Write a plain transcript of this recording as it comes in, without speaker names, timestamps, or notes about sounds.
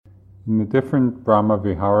In the different Brahma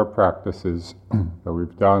Vihara practices that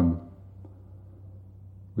we've done,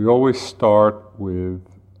 we always start with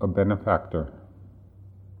a benefactor.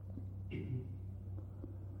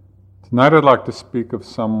 Tonight I'd like to speak of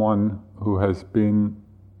someone who has been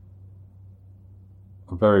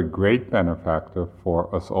a very great benefactor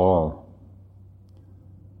for us all,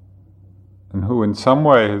 and who in some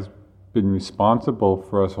way has been responsible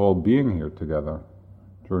for us all being here together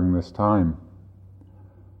during this time.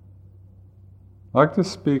 I'd like to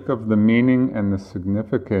speak of the meaning and the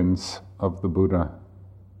significance of the Buddha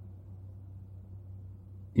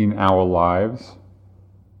in our lives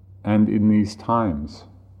and in these times.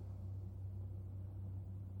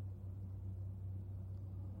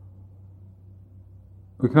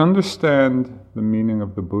 We can understand the meaning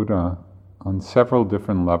of the Buddha on several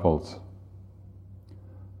different levels.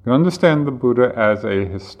 We can understand the Buddha as a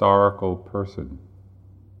historical person.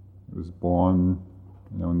 He was born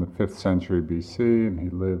in the 5th century BC, and he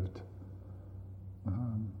lived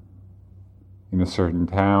in a certain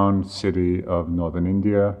town, city of northern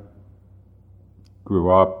India,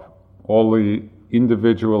 grew up, all the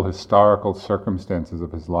individual historical circumstances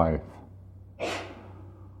of his life.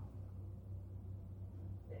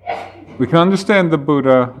 We can understand the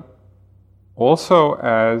Buddha also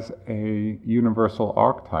as a universal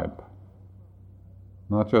archetype,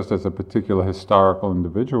 not just as a particular historical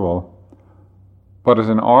individual, but as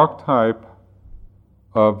an archetype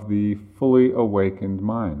of the fully awakened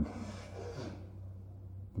mind,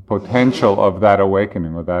 the potential of that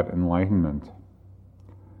awakening or that enlightenment.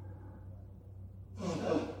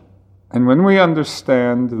 And when we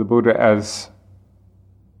understand the Buddha as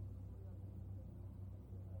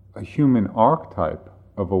a human archetype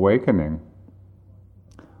of awakening,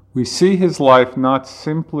 we see his life not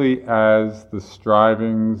simply as the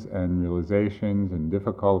strivings and realizations and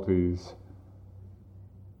difficulties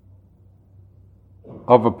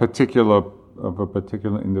of a particular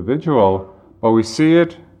individual, but we see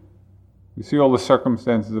all the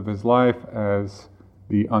circumstances of his life as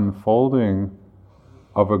the unfolding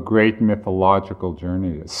of a great mythological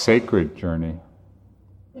journey, a sacred journey.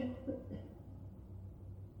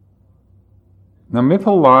 Now,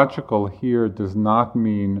 mythological here does not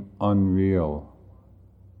mean unreal.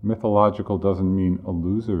 Mythological doesn't mean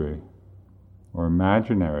illusory or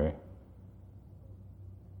imaginary.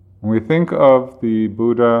 When we think of the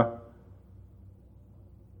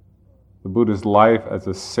Buddha's life as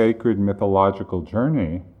a sacred mythological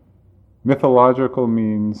journey, mythological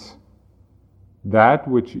means that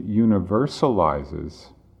which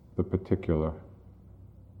universalizes the particular,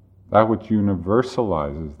 that which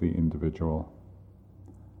universalizes the individual.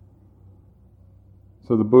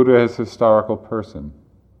 So the Buddha as historical person,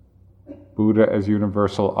 Buddha as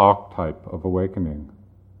universal archetype of awakening.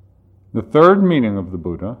 The third meaning of the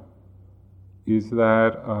Buddha is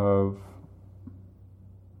that of,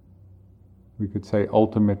 we could say,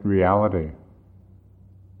 ultimate reality.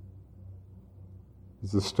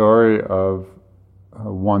 It's the story of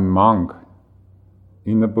one monk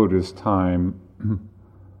in the Buddha's time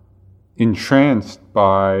entranced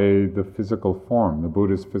by the physical form, the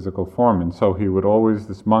Buddha's physical form. And so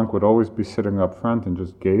this monk would always be sitting up front and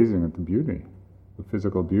just gazing at the beauty, the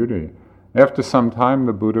physical beauty. After some time,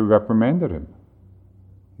 the Buddha reprimanded him.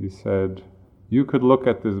 He said, "You could look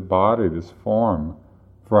at this body, this form,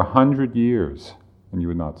 for 100 years, and you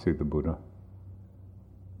would not see the Buddha.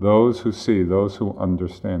 Those who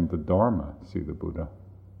understand the Dharma, see the Buddha."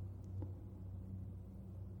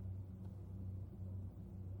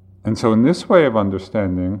 And so in this way of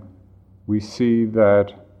understanding, we see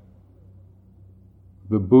that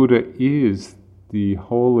the Buddha is the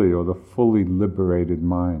holy or the fully liberated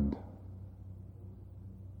mind.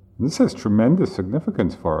 This has tremendous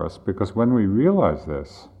significance for us, because when we realize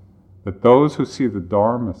this, that those who see the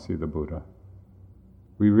Dharma see the Buddha,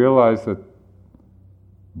 we realize that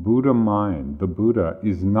Buddha mind, the Buddha,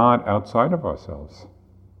 is not outside of ourselves.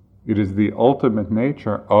 It is the ultimate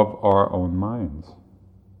nature of our own minds.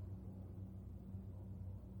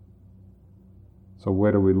 So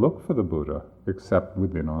where do we look for the Buddha except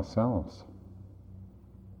within ourselves?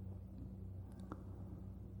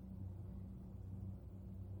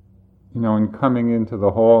 In coming into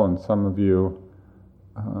the hall, and some of you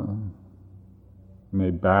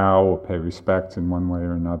may bow or pay respects in one way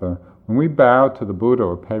or another. When we bow to the Buddha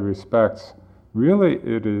or pay respects, really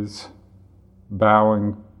it is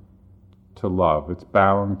bowing to love, it's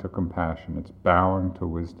bowing to compassion, it's bowing to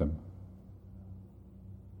wisdom.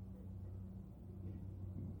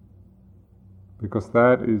 Because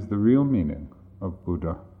that is the real meaning of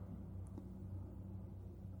Buddha.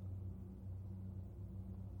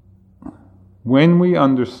 When we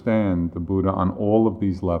understand the Buddha on all of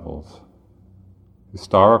these levels,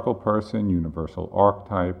 historical person, universal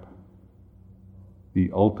archetype,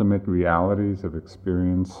 the ultimate realities of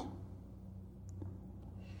experience,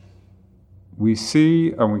 we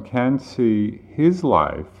see and we can see his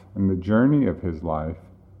life and the journey of his life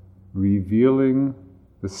revealing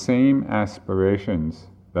the same aspirations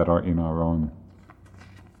that are in our own.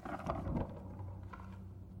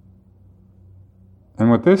 And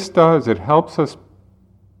what this does, it helps us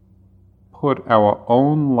put our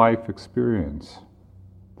own life experience,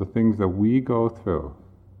 the things that we go through,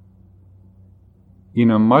 in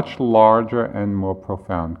a much larger and more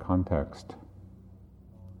profound context.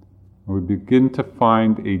 We begin to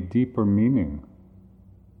find a deeper meaning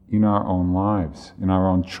in our own lives, in our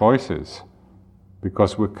own choices,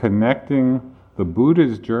 because we're connecting the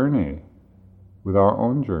Buddha's journey with our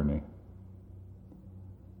own journey.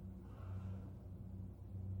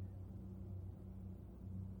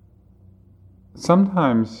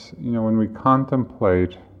 Sometimes, when we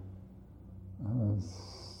contemplate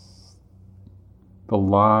the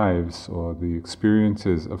lives or the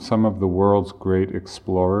experiences of some of the world's great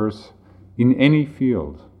explorers in any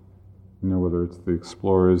field, whether it's the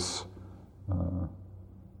explorers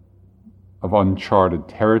of uncharted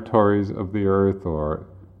territories of the earth or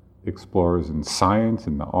explorers in science,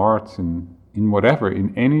 in the arts, in whatever,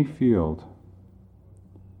 in any field,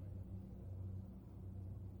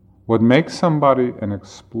 what makes somebody an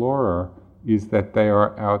explorer is that they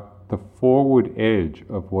are at the forward edge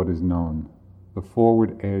of what is known, the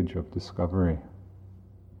forward edge of discovery.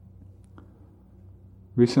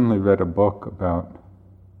 Recently read a book about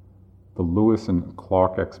the Lewis and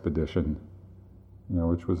Clark expedition,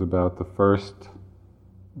 which was about the first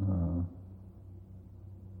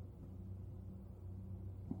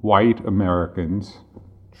white Americans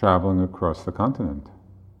traveling across the continent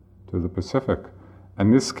to the Pacific.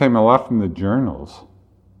 And this came a lot from the journals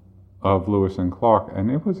of Lewis and Clark, and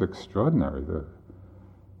it was extraordinary.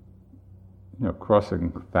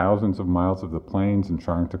 Crossing thousands of miles of the plains and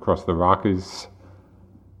trying to cross the Rockies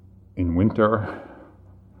in winter,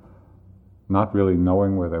 not really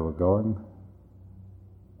knowing where they were going.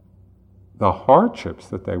 The hardships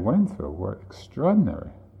that they went through were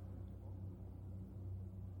extraordinary.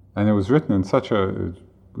 And it was written in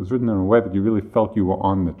a way that you really felt you were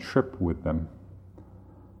on the trip with them.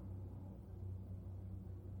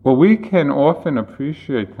 Well, we can often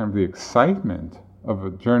appreciate kind of the excitement of a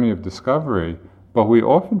journey of discovery, but we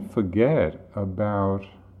often forget about,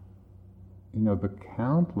 the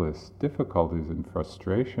countless difficulties and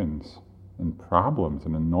frustrations and problems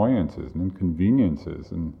and annoyances and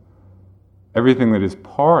inconveniences and everything that is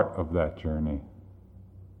part of that journey.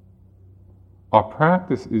 Our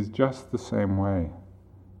practice is just the same way.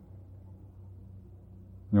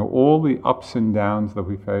 All the ups and downs that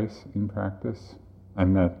we face in practice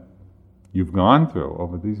and that you've gone through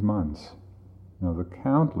over these months, the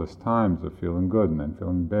countless times of feeling good and then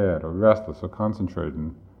feeling bad or restless or concentrated,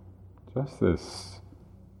 and just this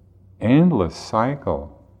endless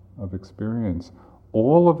cycle of experience,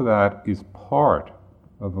 all of that is part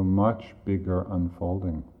of a much bigger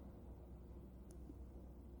unfolding.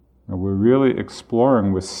 We're really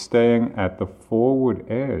exploring, we're staying at the forward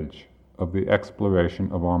edge of the exploration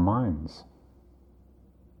of our minds.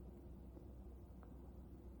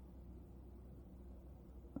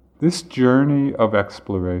 This journey of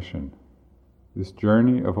exploration, this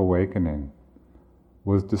journey of awakening,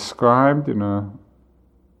 was described in a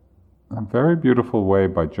very beautiful way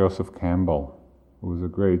by Joseph Campbell, who was a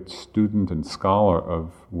great student and scholar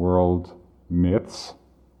of world myths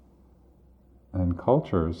and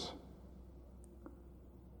cultures.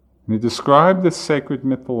 And he described this sacred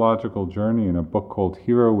mythological journey in a book called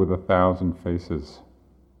Hero with a Thousand Faces.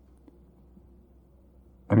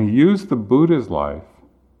 And he used the Buddha's life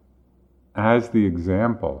as the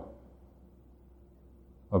example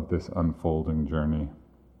of this unfolding journey.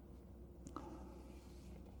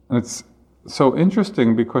 And it's so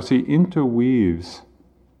interesting because he interweaves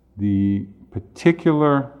the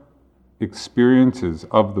particular experiences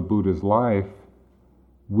of the Buddha's life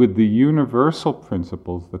with the universal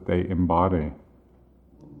principles that they embody.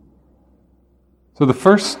 So the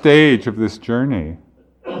first stage of this journey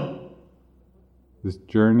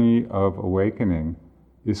of awakening,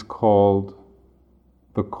 is called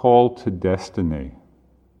the call to destiny.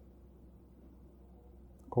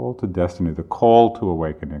 Call to destiny, the call to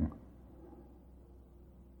awakening.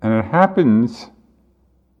 And it happens,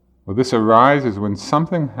 this arises when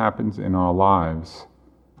something happens in our lives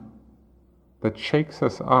that shakes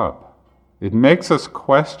us up. It makes us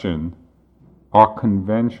question our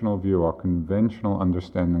conventional view, our conventional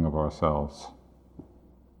understanding of ourselves.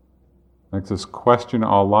 Makes us question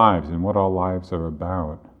our lives and what our lives are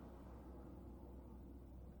about.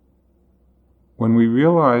 When we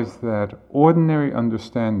realize that ordinary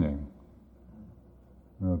understanding,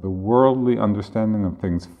 the worldly understanding of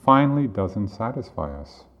things, finally doesn't satisfy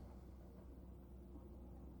us.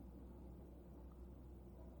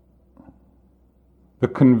 The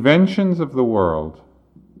conventions of the world,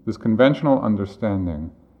 this conventional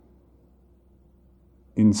understanding,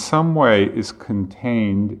 in some way is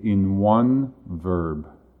contained in one verb.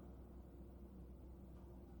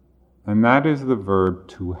 And that is the verb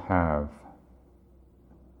to have.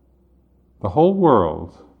 The whole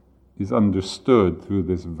world is understood through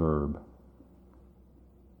this verb.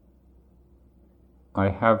 I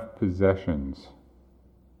have possessions.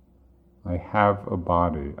 I have a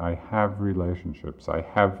body. I have relationships. I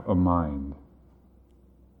have a mind.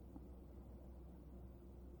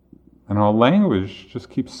 And our language just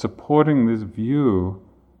keeps supporting this view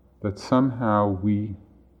that somehow we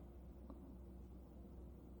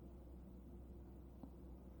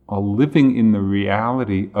are living in the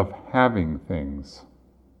reality of having things.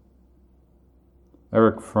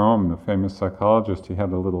 Erich Fromm, the famous psychologist, he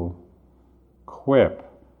had a little quip.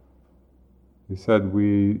 He said,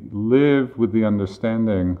 we live with the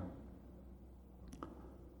understanding,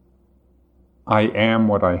 I am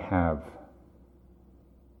what I have.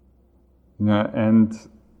 And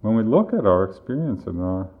when we look at our experience and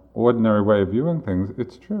our ordinary way of viewing things,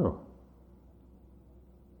 it's true.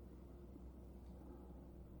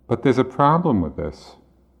 But there's a problem with this,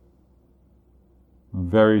 a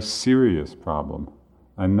very serious problem,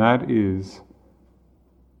 and that is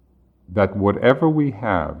that whatever we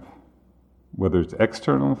have, whether it's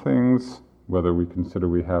external things, whether we consider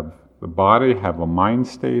we have the body, have a mind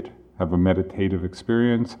state, have a meditative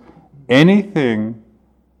experience, anything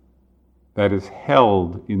that is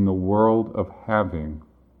held in the world of having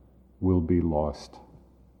will be lost.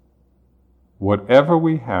 Whatever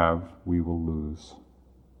we have, we will lose.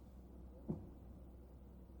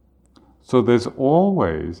 So there's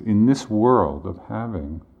always, in this world of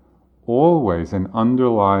having, always an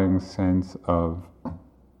underlying sense of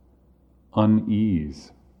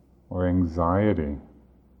unease or anxiety,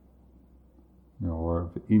 or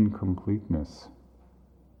of incompleteness.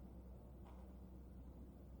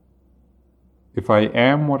 If I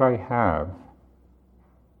am what I have,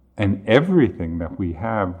 and everything that we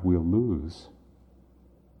have we'll lose,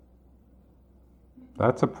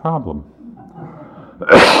 that's a problem.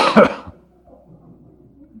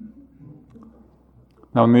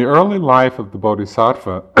 Now, in the early life of the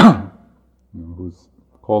Bodhisattva, who's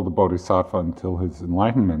called the Bodhisattva until his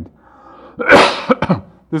enlightenment,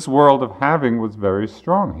 this world of having was very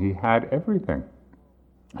strong. He had everything.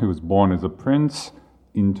 He was born as a prince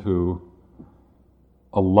into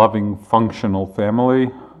a loving, functional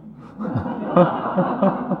family.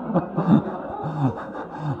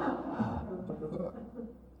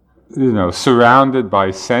 Surrounded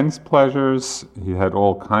by sense pleasures. He had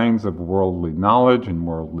all kinds of worldly knowledge and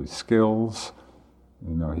worldly skills.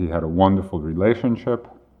 He had a wonderful relationship.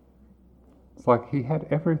 It's like he had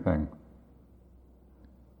everything.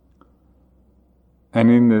 And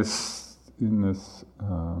in this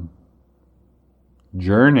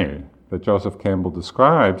journey that Joseph Campbell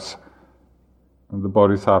describes, the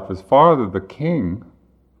Bodhisattva's father, the king,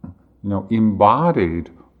 embodied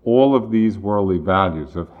all of these worldly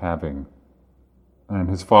values of having. And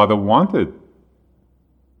his father wanted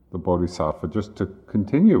the Bodhisattva just to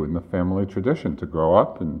continue in the family tradition, to grow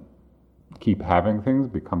up and keep having things,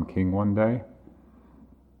 become king one day.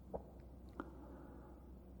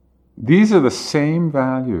 These are the same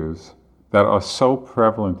values that are so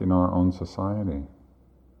prevalent in our own society.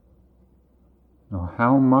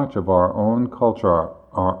 How much of our own culture,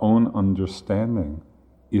 our own understanding,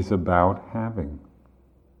 is about having?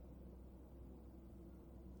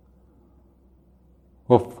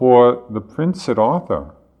 Well, for the Prince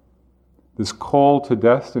Siddhartha, this call to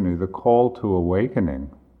destiny, the call to awakening,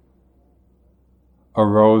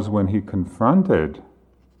 arose when he confronted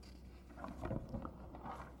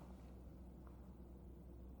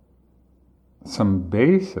some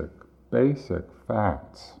basic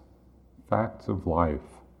facts of life.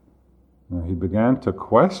 He began to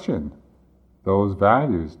question those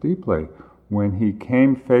values deeply when he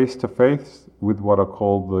came face to face with what are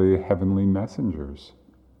called the heavenly messengers.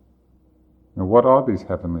 Now, what are these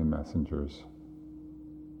heavenly messengers?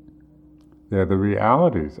 They're the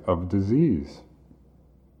realities of disease,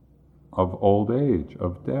 of old age,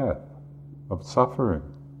 of death, of suffering.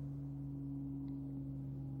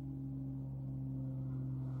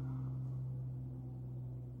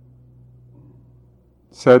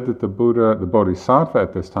 said that the Buddha, the Bodhisattva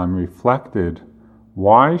at this time, reflected,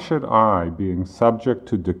 why should I, being subject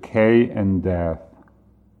to decay and death,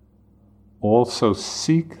 also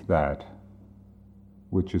seek that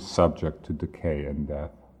which is subject to decay and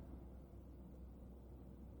death?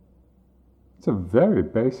 It's a very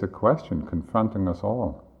basic question confronting us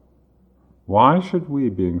all. Why should we,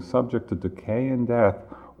 being subject to decay and death,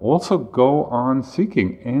 also go on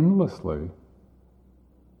seeking endlessly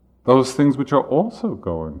those things which are also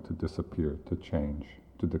going to disappear, to change,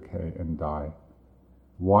 to decay and die?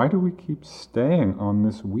 Why do we keep staying on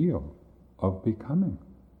this wheel of becoming?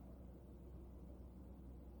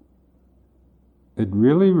 It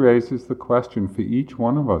really raises the question for each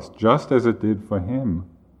one of us, just as it did for him.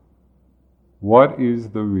 What is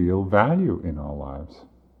the real value in our lives?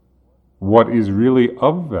 What is really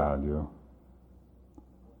of value?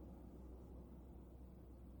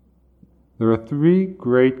 There are three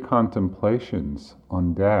great contemplations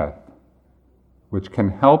on death which can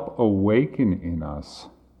help awaken in us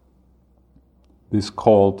this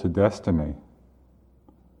call to destiny.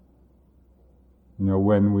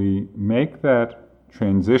 When we make that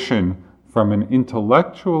transition from an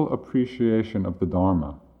intellectual appreciation of the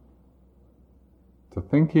Dharma to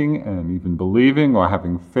thinking and even believing or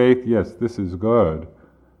having faith, yes, this is good,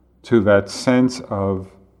 to that sense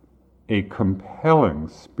of a compelling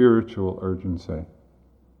spiritual urgency.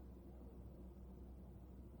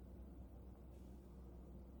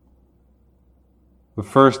 The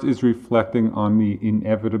first is reflecting on the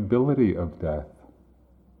inevitability of death.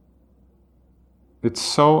 It's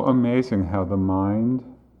so amazing how the mind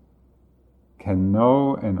can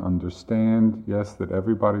know and understand, yes, that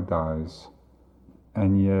everybody dies,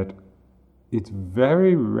 and yet it's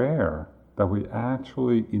very rare that we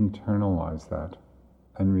actually internalize that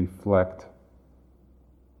and reflect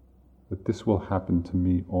that this will happen to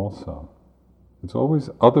me also. It's always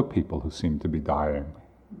other people who seem to be dying.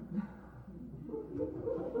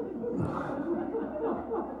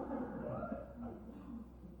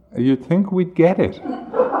 You'd think we'd get it.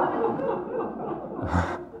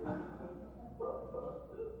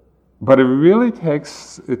 But it really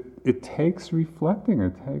takes, it takes reflecting,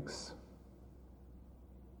 it takes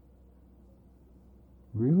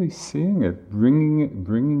really seeing it,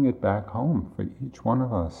 bringing it back home for each one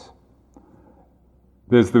of us.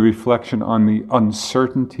 There's the reflection on the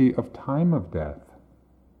uncertainty of time of death.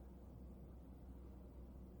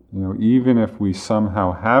 Even if we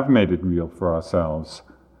somehow have made it real for ourselves,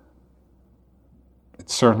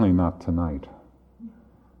 it's certainly not tonight.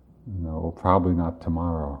 Or probably not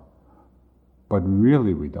tomorrow. But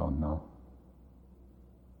really we don't know.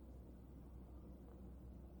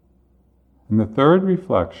 And the third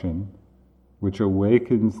reflection, which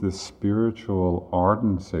awakens this spiritual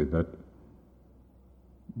ardency that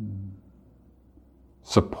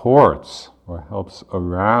supports or helps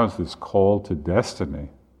arouse this call to destiny,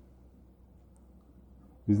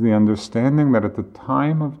 is the understanding that at the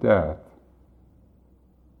time of death,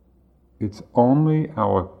 it's only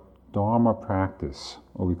our Dharma practice,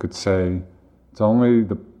 or we could say, it's only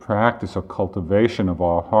the practice or cultivation of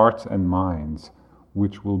our hearts and minds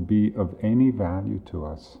which will be of any value to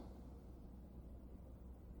us.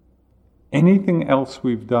 Anything else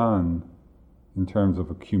we've done in terms of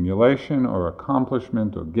accumulation or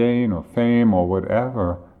accomplishment or gain or fame or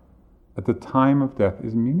whatever, at the time of death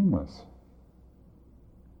is meaningless.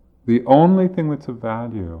 The only thing that's of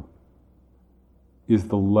value is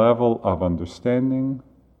the level of understanding,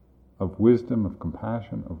 of wisdom, of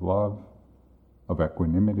compassion, of love, of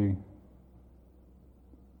equanimity.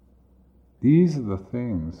 These are the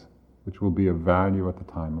things which will be of value at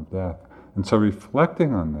the time of death. And so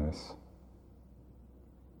reflecting on this,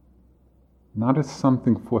 not as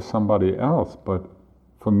something for somebody else, but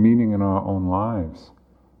for meaning in our own lives,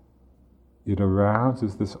 it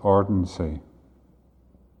arouses this ardency.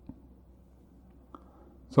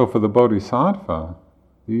 So for the Bodhisattva,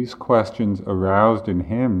 these questions aroused in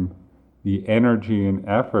him the energy and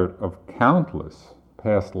effort of countless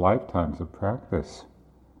past lifetimes of practice.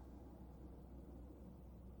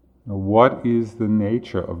 Now, what is the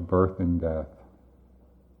nature of birth and death?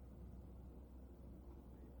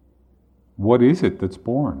 What is it that's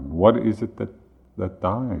born? What is it that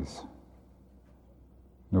dies?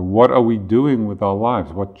 Now, what are we doing with our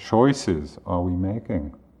lives? What choices are we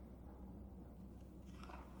making?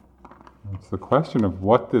 It's the question of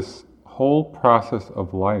what this whole process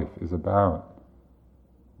of life is about.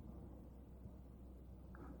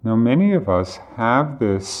 Now, many of us have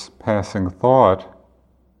this passing thought.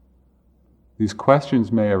 These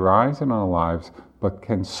questions may arise in our lives, but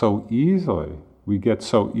we get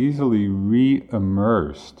so easily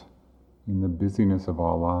re-immersed in the busyness of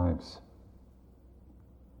our lives.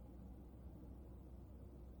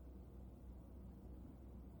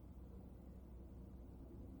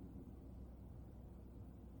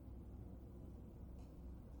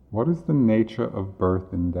 What is the nature of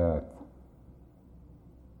birth and death?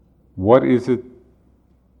 What is it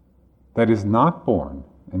that is not born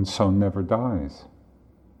and so never dies?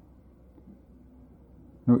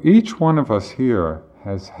 Now, each one of us here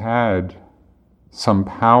has had some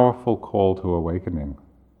powerful call to awakening.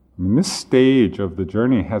 I mean, this stage of the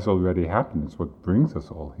journey has already happened. It's what brings us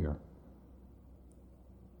all here.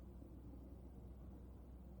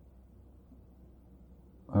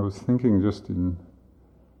 I was thinking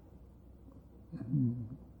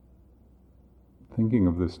thinking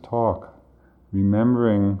of this talk,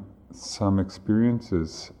 remembering some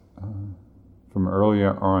experiences from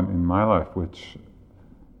earlier on in my life, which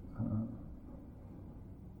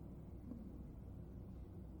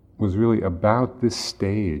was really about this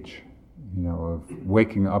stage, of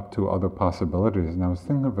waking up to other possibilities. And I was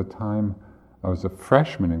thinking of a time I was a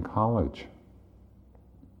freshman in college,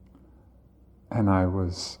 and I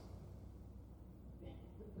was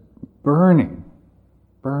burning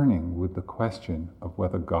with the question of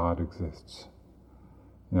whether God exists,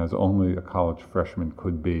 as only a college freshman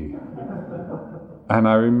could be. And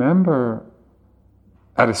I remember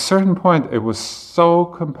at a certain point it was so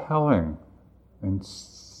compelling and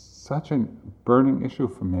such a burning issue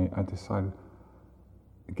for me, I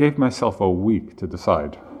gave myself a week to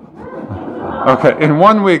decide. Okay, in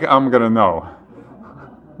 1 week I'm going to know.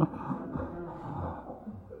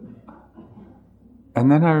 And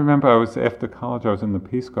then I remember after college, I was in the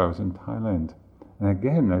Peace Corps, I was in Thailand. And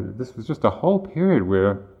again, this was just a whole period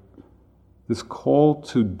where this call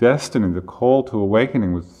to destiny, the call to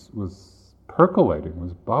awakening was percolating,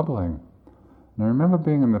 was bubbling. And I remember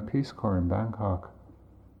being in the Peace Corps in Bangkok,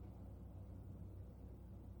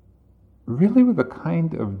 really with a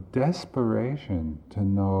kind of desperation to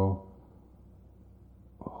know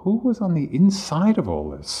who was on the inside of all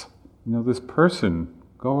this. This person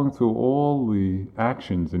going through all the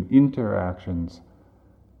actions and interactions,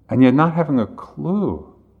 and yet not having a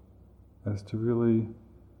clue as to really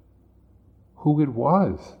who it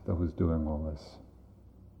was that was doing all this.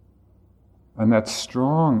 And that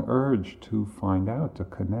strong urge to find out, to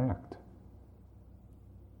connect.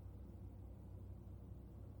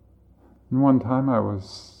 And one time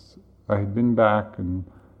I had been back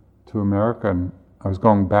to America, and I was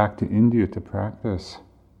going back to India to practice.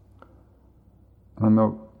 And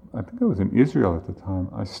I think I was in Israel at the time.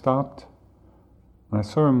 I stopped and I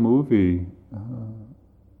saw a movie.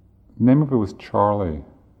 The name of it was Charlie.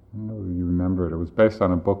 I don't know if you remember it. It was based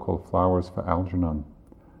on a book called Flowers for Algernon.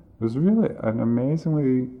 It was really an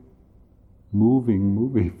amazingly moving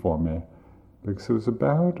movie for me, because it was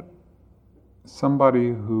about somebody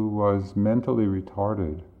who was mentally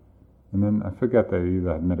retarded, and then I forget, they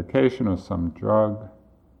either had medication or some drug,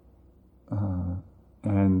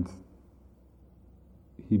 and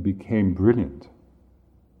he became brilliant.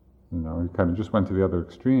 He kind of just went to the other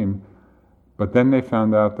extreme. But then they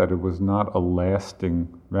found out that it was not a lasting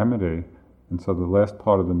remedy. And so the last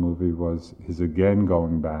part of the movie was his again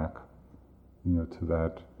going back, to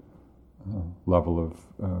that level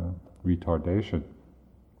of retardation.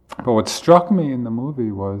 But what struck me in the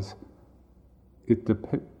movie was it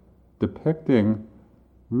depicting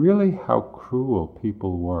really how cruel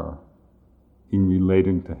people were in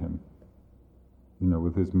relating to him.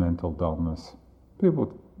 With his mental dullness. People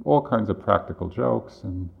with all kinds of practical jokes.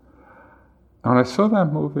 And when I saw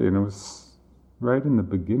that movie, and it was right in the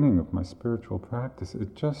beginning of my spiritual practice,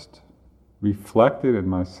 it just reflected in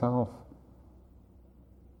myself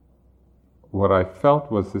what I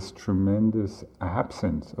felt was this tremendous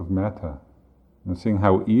absence of metta. Seeing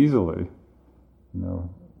how easily,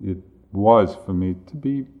 it was for me to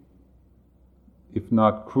be, if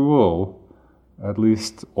not cruel, at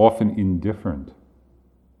least often indifferent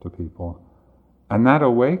to people. And that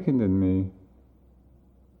awakened in me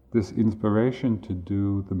this inspiration to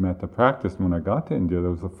do the metta practice. And when I got to India, that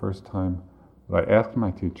was the first time that I asked my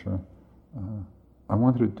teacher, I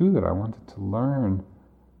wanted to do that. I wanted to learn,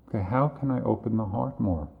 okay, how can I open the heart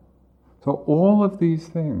more? So all of these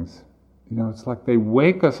things, it's like they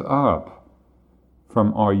wake us up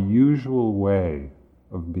from our usual way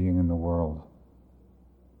of being in the world.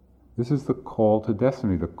 This is the call to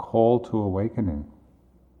destiny, the call to awakening.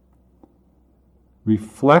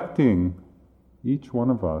 Reflecting, each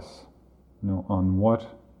one of us, on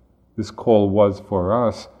what this call was for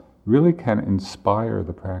us, really can inspire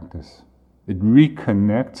the practice. It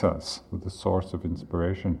reconnects us with the source of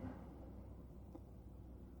inspiration.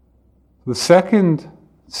 The second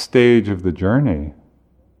stage of the journey,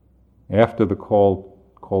 after the call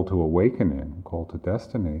to awakening, call to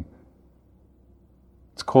destiny,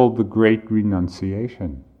 it's called the Great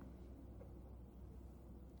Renunciation.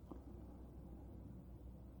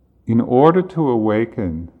 In order to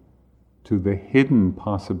awaken to the hidden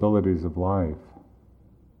possibilities of life,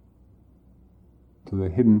 to the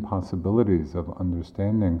hidden possibilities of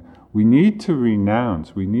understanding, we need to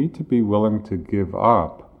renounce, we need to be willing to give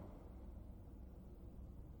up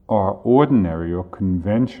our ordinary or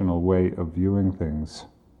conventional way of viewing things.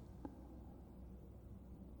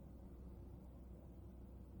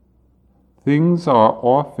 Things are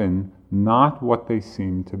often not what they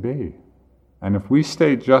seem to be. And if we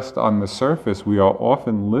stay just on the surface, we are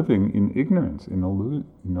often living in ignorance, in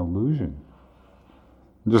illusion.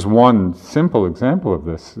 Just one simple example of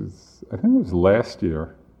this is, I think it was last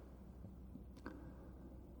year,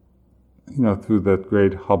 through that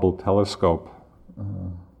great Hubble telescope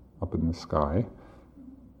up in the sky,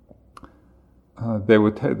 they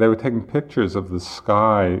were taking pictures of the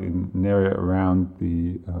sky in an area around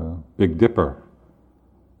the Big Dipper.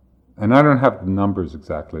 And I don't have the numbers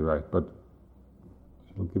exactly right, but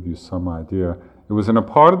it'll give you some idea. It was in a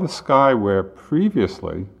part of the sky where previous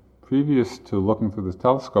to looking through this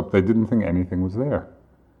telescope, they didn't think anything was there.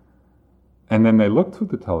 And then they looked through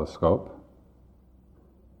the telescope,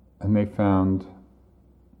 and they found,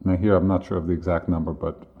 now here I'm not sure of the exact number,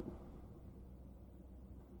 but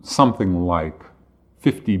something like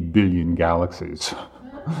 50 billion galaxies.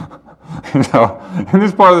 In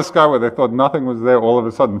this part of the sky where they thought nothing was there, all of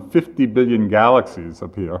a sudden 50 billion galaxies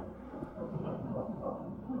appear.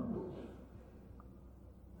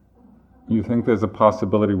 You think there's a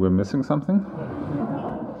possibility we're missing something?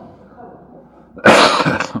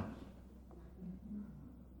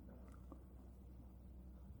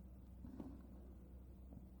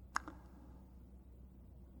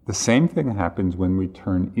 The same thing happens when we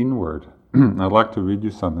turn inward. I'd like to read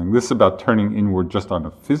you something. This is about turning inward just on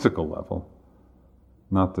a physical level,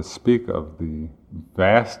 not to speak of the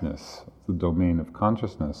vastness of the domain of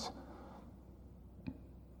consciousness.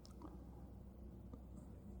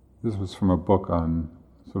 This was from a book on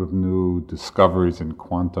sort of new discoveries in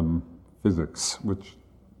quantum physics, which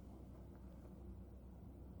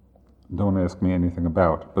don't ask me anything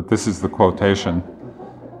about, but this is the quotation.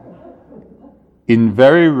 In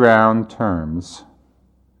very round terms,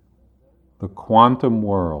 the quantum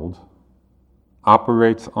world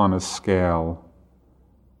operates on a scale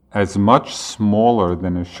as much smaller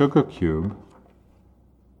than a sugar cube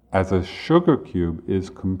as a sugar cube is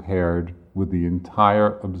compared with the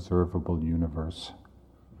entire observable universe.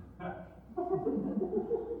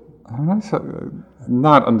 I'm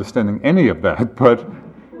not understanding any of that, but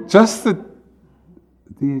just the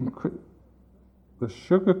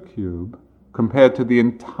sugar cube compared to the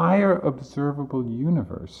entire observable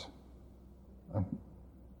universe.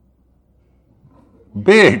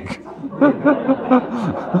 Big!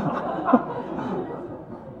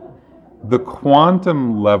 The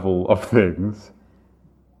quantum level of things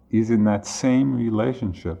is in that same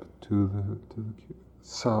relationship to the cube.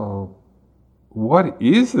 So, what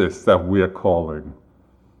is this that we're calling,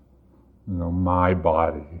 my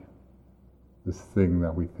body, this thing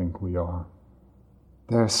that we think we are?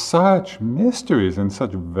 There are such mysteries and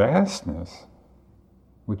such vastness,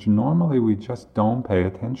 which normally we just don't pay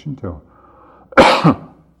attention to.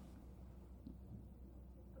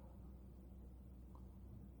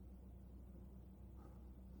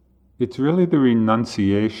 It's really the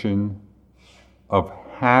renunciation of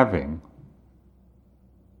having,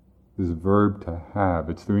 this verb to have.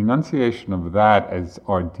 It's the renunciation of that as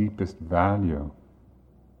our deepest value.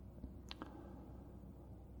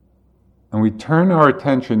 And we turn our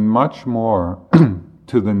attention much more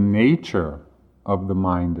to the nature of the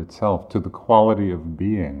mind itself, to the quality of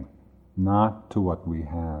being, not to what we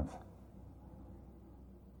have.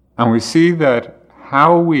 And we see that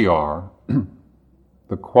how we are,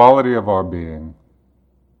 the quality of our being,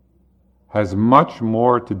 has much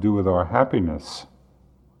more to do with our happiness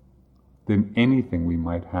than anything we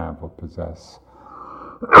might have or possess.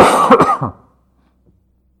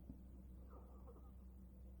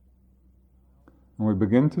 And we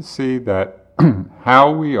begin to see that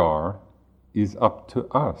how we are is up to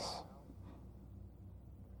us.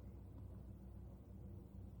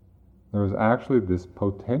 There is actually this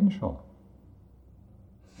potential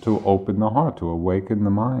to open the heart, to awaken the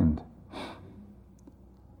mind.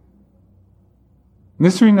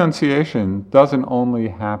 This renunciation doesn't only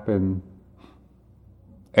happen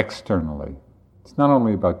externally. It's not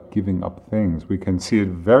only about giving up things. We can see it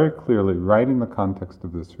very clearly right in the context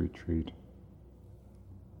of this retreat.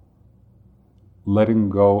 letting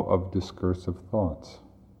go of discursive thoughts?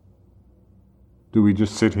 Do we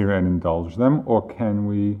just sit here and indulge them, or can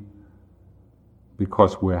we,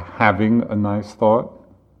 because we're having a nice thought,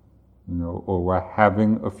 or we're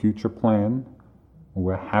having a future plan, or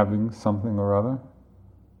we're having something or other,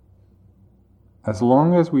 as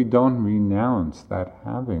long as we don't renounce that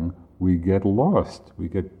having, we get lost, we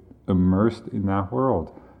get immersed in that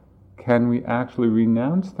world. Can we actually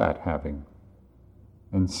renounce that having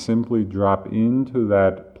and simply drop into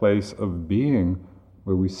that place of being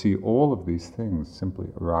where we see all of these things simply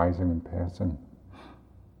arising and passing?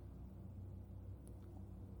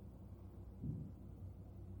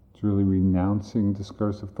 It's really renouncing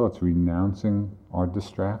discursive thoughts, renouncing our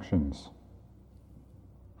distractions.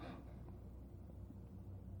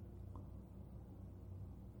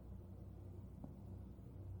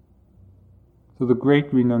 So the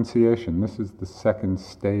great renunciation, this is the second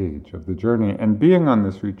stage of the journey. And being on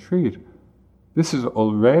this retreat, this is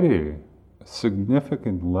already a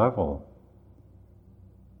significant level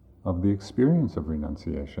of the experience of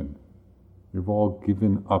renunciation. We've all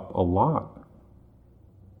given up a lot,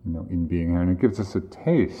 in being here. And it gives us a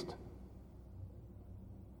taste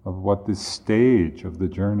of what this stage of the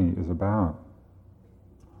journey is about.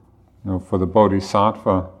 For the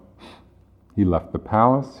Bodhisattva, he left the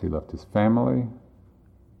palace, he left his family,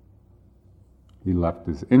 he left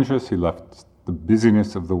his interests, he left the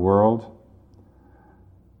busyness of the world,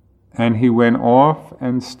 and he went off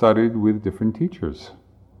and studied with different teachers.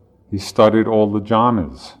 He studied all the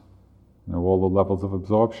jhanas, all the levels of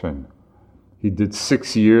absorption. He did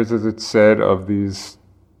 6 years, as it said, of these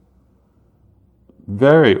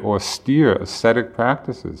very austere ascetic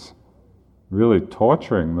practices, really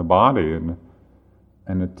torturing the body in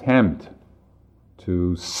an attempt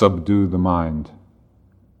to subdue the mind.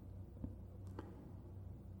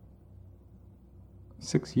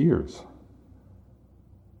 6 years.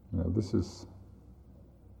 This is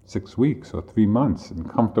 6 weeks or 3 months in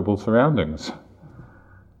comfortable surroundings.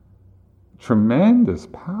 Tremendous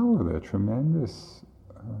power there, tremendous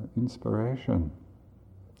inspiration.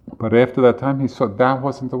 But after that time, he saw that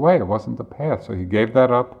wasn't the way, it wasn't the path. So he gave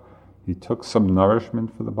that up. He took some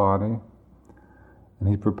nourishment for the body, and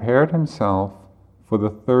he prepared himself for the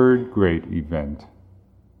third great event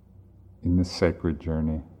in this sacred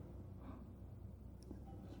journey.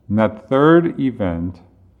 And that third event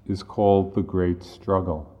is called the Great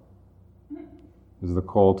Struggle. Is the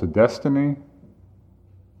call to destiny,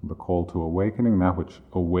 the call to awakening, that which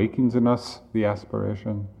awakens in us the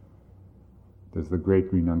aspiration. There's the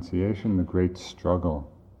great renunciation, the great struggle.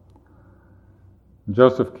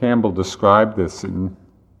 Joseph Campbell described this in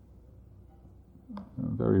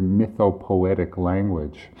very mythopoetic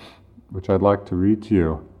language, which I'd like to read to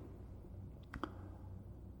you.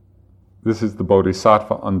 This is the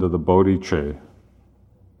Bodhisattva under the Bodhi tree,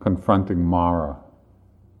 confronting Mara,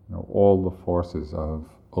 all the forces of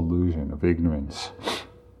illusion, of ignorance.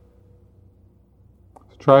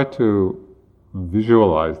 So try to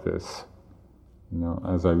visualize this,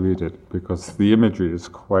 as I read it, because the imagery is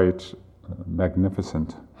quite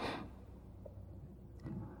magnificent.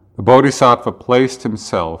 The Bodhisattva placed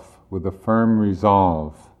himself with a firm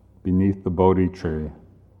resolve beneath the Bodhi tree,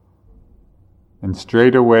 and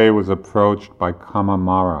straightway was approached by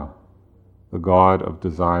Kamamara, the god of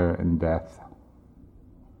desire and death.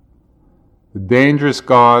 The dangerous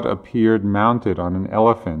god appeared mounted on an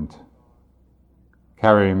elephant,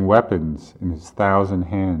 carrying weapons in his 1,000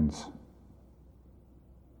 hands.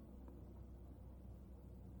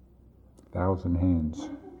 1,000 hands.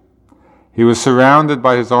 He was surrounded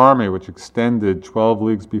by his army, which extended 12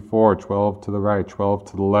 leagues before, 12 to the right, 12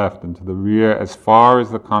 to the left, and to the rear, as far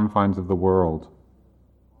as the confines of the world.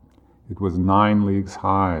 It was 9 leagues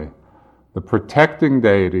high. The protecting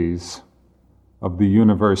deities of the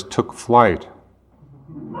universe took flight.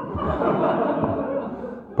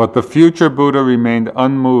 But the future Buddha remained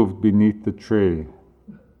unmoved beneath the tree.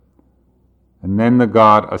 And then the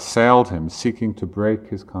god assailed him, seeking to break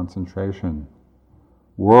his concentration.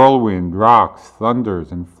 Whirlwind, rocks,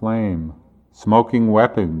 thunders, and flame, smoking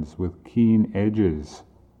weapons with keen edges,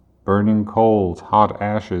 burning coals, hot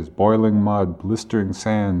ashes, boiling mud, blistering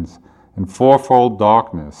sands, and fourfold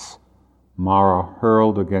darkness, Mara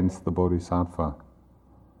hurled against the Bodhisattva.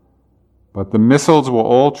 But the missiles were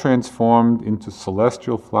all transformed into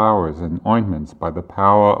celestial flowers and ointments by the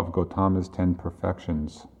power of Gautama's 10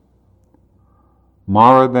 perfections.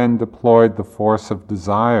 Mara then deployed the force of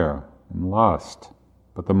desire and lust,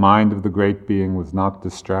 but the mind of the great being was not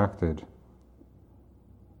distracted.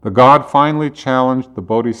 The god finally challenged the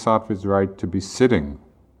Bodhisattva's right to be sitting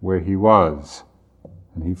where he was,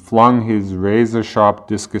 and he flung his razor-sharp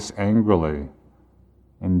discus angrily,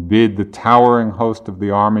 and bid the towering host of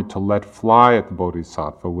the army to let fly at the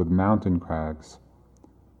Bodhisattva with mountain crags.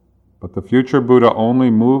 But the future Buddha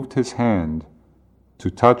only moved his hand to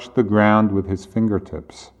touch the ground with his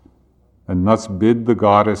fingertips, and thus bid the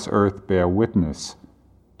goddess earth bear witness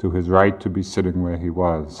to his right to be sitting where he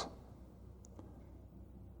was.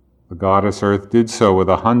 The goddess earth did so with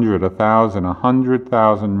 100, 1,000,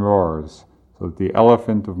 100,000 roars, so that the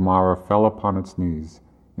elephant of Mara fell upon its knees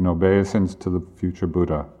in obeisance to the future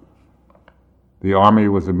Buddha. The army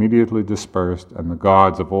was immediately dispersed, and the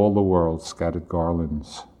gods of all the world scattered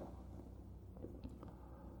garlands.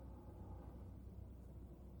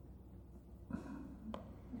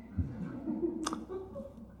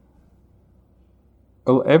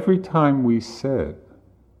 Well, every time we sit,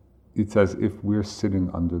 it's as if we're sitting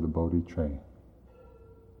under the Bodhi tree.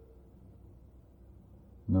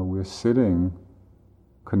 No, we're sitting,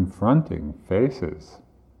 confronting, facing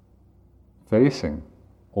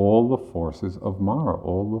all the forces of Mara,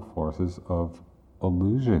 all the forces of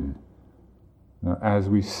illusion. Now, as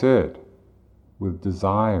we sit with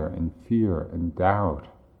desire and fear and doubt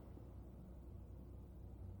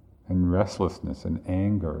and restlessness and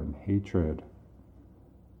anger and hatred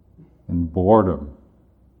and boredom,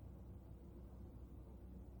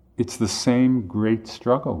 it's the same great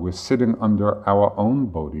struggle. We're sitting under our own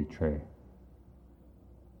Bodhi tree.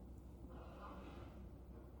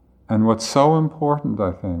 And what's so important,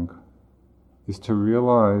 I think, is to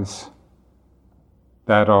realize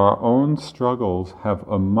that our own struggles have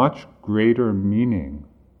a much greater meaning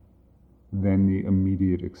than the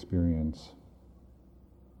immediate experience,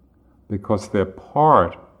 because they're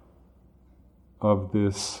part of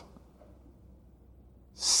this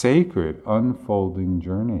sacred unfolding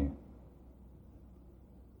journey.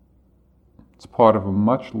 It's part of a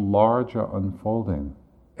much larger unfolding.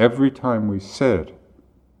 Every time we sit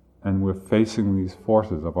and we're facing these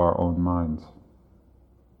forces of our own minds,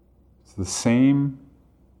 it's the same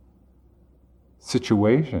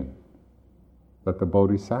situation that the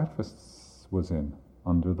Bodhisattva was in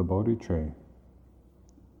under the Bodhi tree.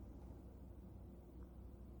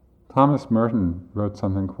 Thomas Merton wrote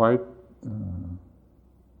something quite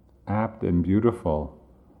apt and beautiful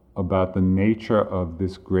about the nature of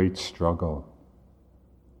this great struggle,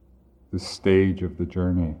 this stage of the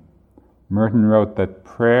journey. Merton wrote that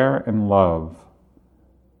prayer and love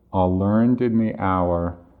are learned in the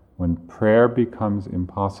hour when prayer becomes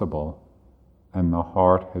impossible and the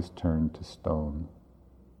heart has turned to stone.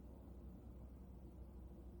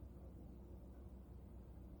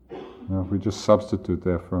 Now, if we just substitute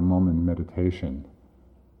there for a moment meditation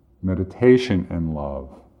and love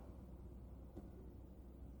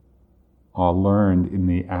are learned in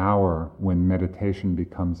the hour when meditation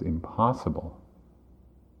becomes impossible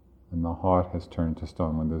and the heart has turned to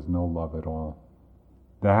stone, when there's no love at all.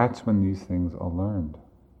 That's when these things are learned.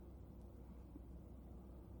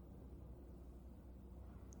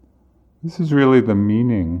 This is really the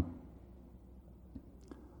meaning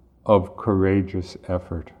of courageous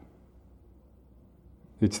effort.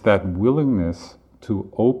 It's that willingness to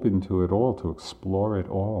open to it all, to explore it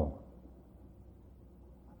all.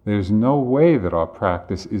 There's no way that our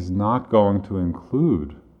practice is not going to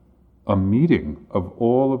include a meeting of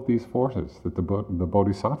all of these forces that the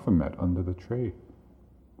Bodhisattva met under the tree.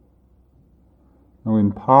 Now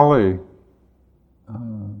in Pali,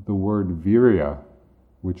 the word virya,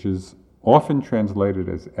 which is often translated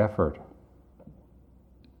as effort,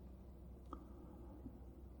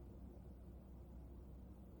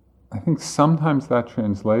 I think sometimes that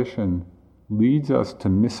translation leads us to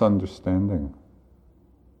misunderstanding.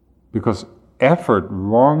 Because effort,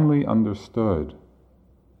 wrongly understood,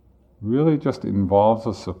 really just involves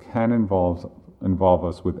us, or can involve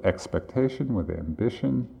us with expectation, with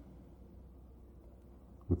ambition,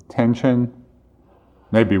 with tension,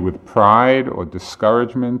 maybe with pride or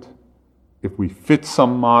discouragement. If we fit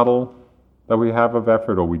some model that we have of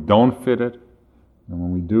effort, or we don't fit it, and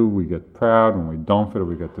when we do, we get proud. When we don't fit it,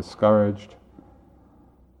 we get discouraged.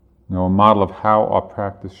 A model of how our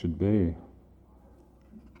practice should be.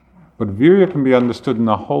 But virya can be understood in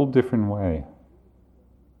a whole different way.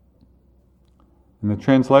 And the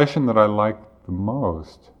translation that I like the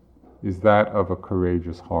most is that of a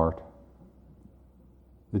courageous heart.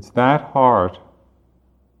 It's that heart,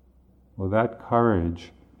 or that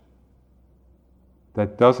courage,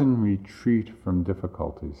 that doesn't retreat from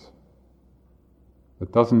difficulties,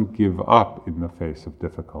 that doesn't give up in the face of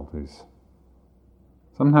difficulties.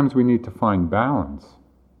 Sometimes we need to find balance,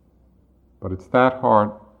 but it's that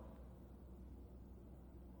heart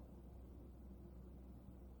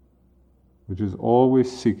which is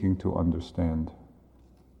always seeking to understand.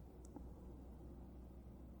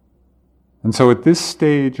 And so at this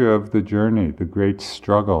stage of the journey, the great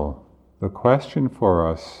struggle, the question for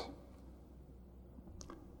us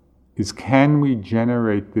is, can we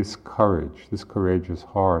generate this courage, this courageous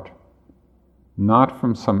heart, not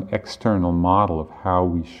from some external model of how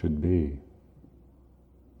we should be,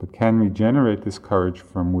 but can we generate this courage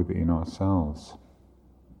from within ourselves?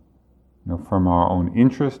 From our own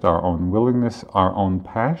interest, our own willingness, our own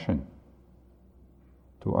passion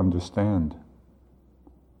to understand.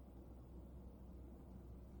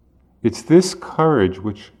 It's this courage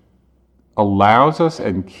which allows us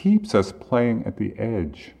and keeps us playing at the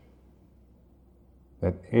edge.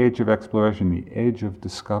 That edge of exploration, the edge of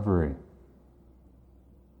discovery.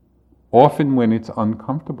 Often when it's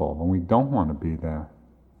uncomfortable, when we don't want to be there.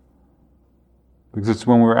 Because it's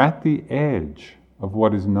when we're at the edge of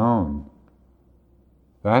what is known,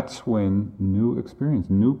 that's when new experience,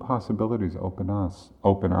 new possibilities open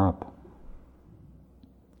up.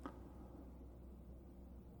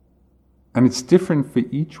 And it's different for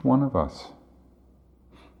each one of us.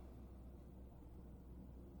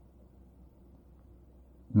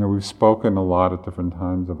 We've spoken a lot at different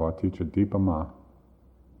times of our teacher Deepama,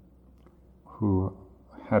 who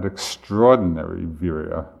had extraordinary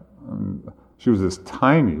virya. She was this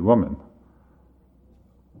tiny woman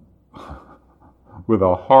with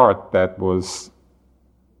a heart that was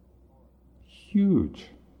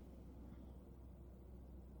huge.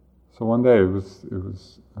 So one day, it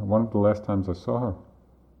was one of the last times I saw her.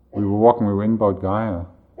 We were in Bodh Gaya,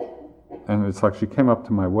 and it's like she came up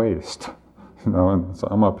to my waist, and so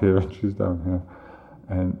I'm up here and she's down here.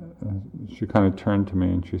 And she kind of turned to me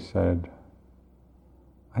and she said,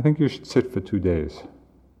 "I think you should sit for 2 days."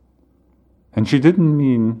 And she didn't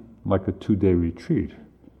mean like a 2-day retreat.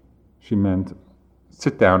 She meant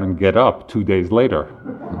sit down and get up 2 days later.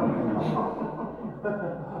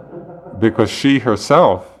 Because she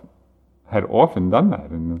herself had often done that,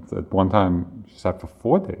 and at one time she sat for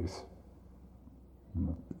 4 days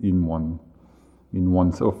in one,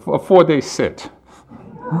 so a 4-day sit.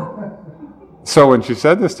 So when she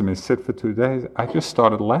said this to me, sit for 2 days, I just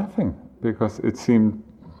started laughing because it seemed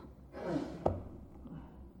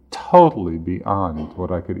totally beyond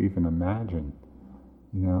what I could even imagine,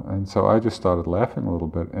 And so I just started laughing a little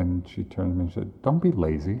bit, and she turned to me and said, "Don't be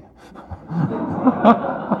lazy."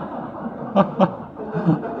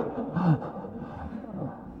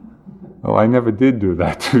 Well, I never did do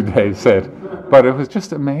that 2 days, but it was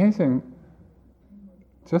just amazing,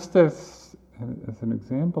 just as an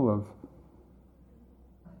example of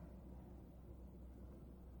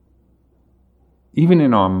even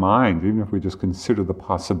in our minds, even if we just consider the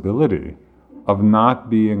possibility of not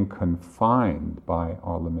being confined by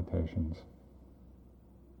our limitations.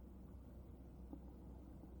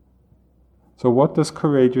 So what does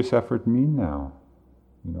courageous effort mean now,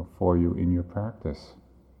 for you in your practice?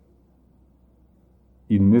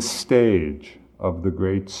 In this stage of the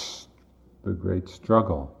great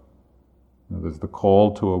struggle, there's the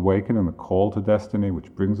call to awaken and the call to destiny,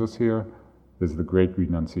 which brings us here. There's the great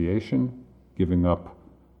renunciation, giving up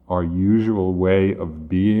our usual way of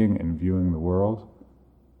being and viewing the world.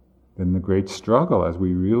 Then the great struggle as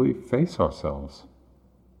we really face ourselves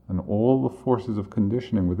and all the forces of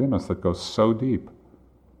conditioning within us that go so deep.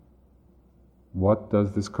 What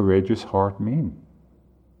does this courageous heart mean?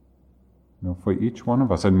 For each one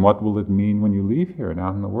of us, and what will it mean when you leave here and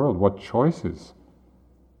out in the world? What choices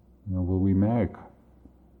will we make?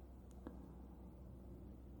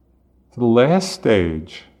 So the last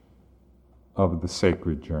stage of the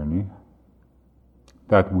sacred journey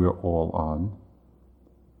that we're all on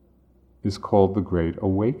is called the Great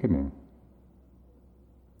Awakening.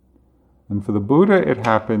 And for the Buddha, it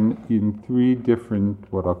happened in 3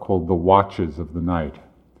 different, what are called the watches of the night,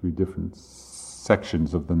 3 different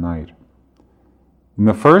sections of the night. In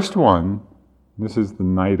the first one, this is the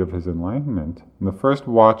night of his enlightenment, in the first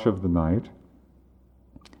watch of the night,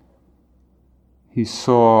 he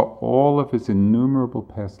saw all of his innumerable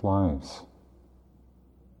past lives,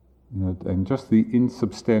 and just the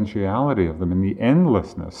insubstantiality of them and the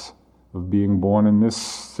endlessness of being born in this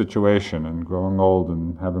situation and growing old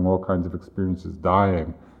and having all kinds of experiences,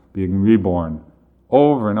 dying, being reborn,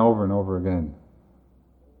 over and over and over again.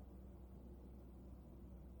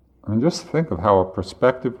 I mean, just think of how our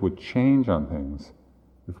perspective would change on things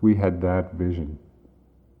if we had that vision.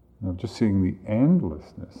 Just seeing the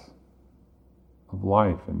endlessness of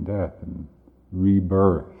life and death and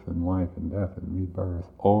rebirth and life and death and rebirth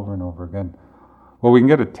over and over again. Well, we can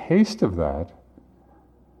get a taste of that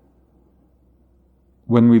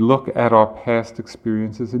when we look at our past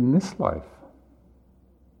experiences in this life.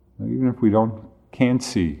 Even if we can't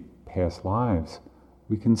see past lives,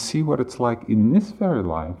 we can see what it's like in this very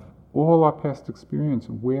life. All our past experience,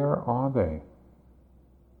 where are they?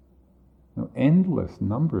 Endless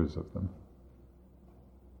numbers of them.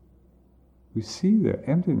 We see their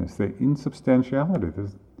emptiness, their insubstantiality.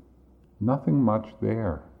 There's nothing much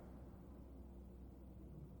there.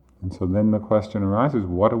 And so then the question arises,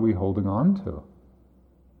 what are we holding on to?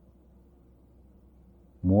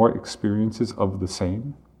 More experiences of the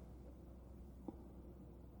same?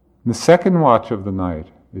 In the second watch of the night,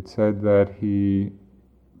 it said that he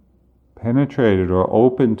penetrated or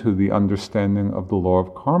opened to the understanding of the law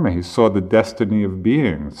of karma. He saw the destiny of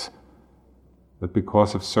beings, that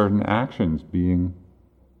because of certain actions, beings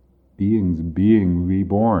being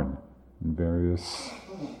reborn in various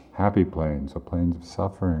happy planes or planes of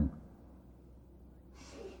suffering.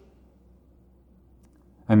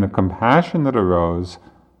 And the compassion that arose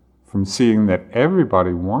from seeing that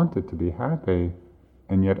everybody wanted to be happy,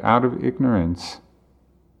 and yet out of ignorance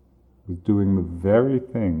was doing the very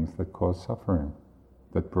things that caused suffering,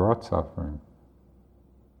 that brought suffering.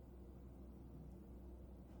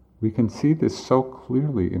 We can see this so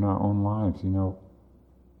clearly in our own lives.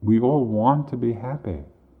 We all want to be happy.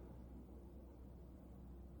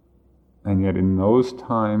 And yet in those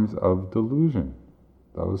times of delusion,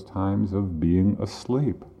 those times of being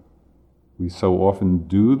asleep, we so often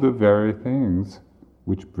do the very things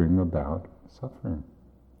which bring about suffering.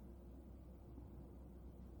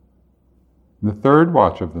 In the third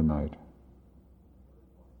watch of the night,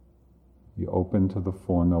 he opened to the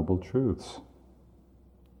Four Noble Truths.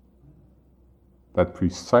 That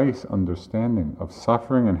precise understanding of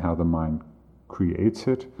suffering and how the mind creates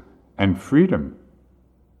it, and freedom,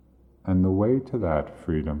 and the way to that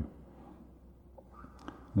freedom.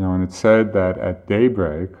 And it said that at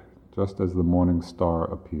daybreak, just as the morning star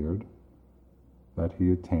appeared, that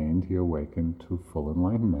he awakened to full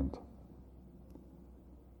enlightenment.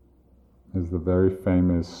 Is the very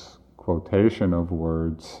famous quotation of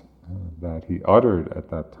words that he uttered at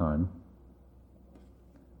that time.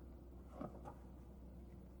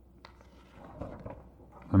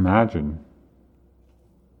 Imagine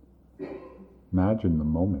the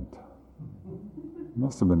moment. It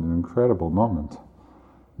must have been an incredible moment.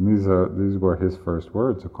 And these were his first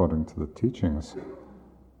words according to the teachings.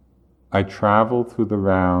 I travel through the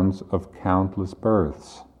rounds of countless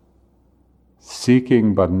births,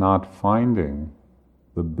 seeking but not finding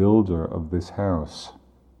the builder of this house.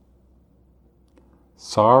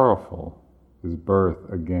 Sorrowful is birth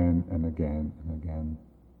again and again and again.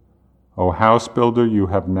 O house builder, you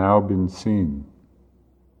have now been seen.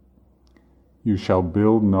 You shall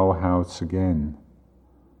build no house again.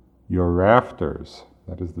 Your rafters,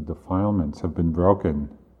 that is the defilements, have been broken.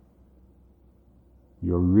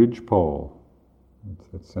 Your ridgepole, that's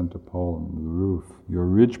that center pole on the roof, your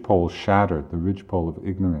ridgepole shattered, the ridgepole of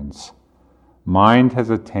ignorance. Mind has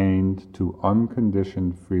attained to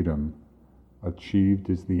unconditioned freedom. Achieved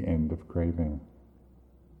is the end of craving.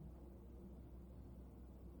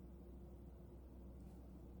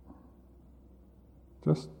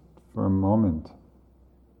 Just for a moment,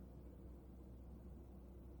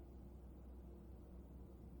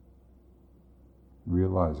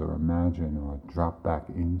 realize or imagine or drop back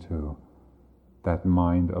into that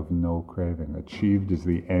mind of no craving. Achieved is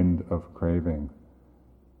the end of craving.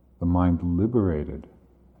 The mind liberated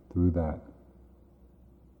through that.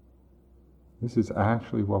 This is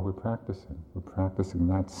actually what we're practicing. We're practicing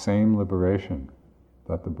that same liberation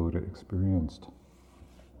that the Buddha experienced.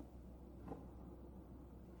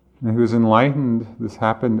 And he was enlightened. This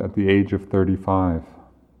happened at the age of 35.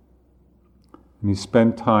 And he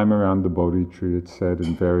spent time around the Bodhi tree, it said,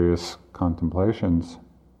 in various contemplations.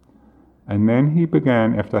 And then he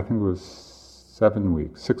began, after I think it was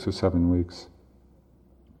 6 or 7 weeks,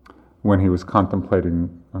 when he was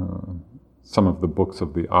contemplating some of the books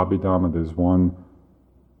of the Abhidhamma. There's one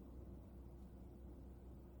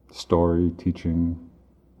story, teaching,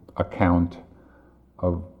 account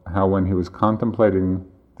of how when he was contemplating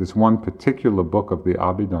this one particular book of the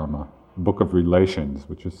Abhidhamma, Book of Relations,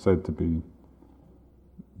 which is said to be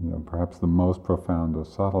perhaps the most profound or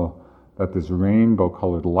subtle, that this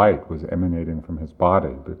rainbow-colored light was emanating from his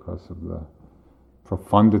body because of the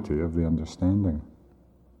profundity of the understanding.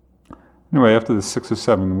 Anyway, after the 6 or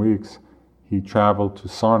 7 weeks, he traveled to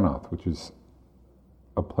Sarnath, which is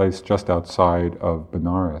a place just outside of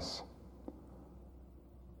Benares,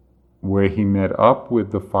 where he met up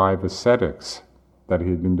with the 5 ascetics that he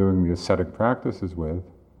had been doing the ascetic practices with,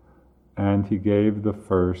 and he gave the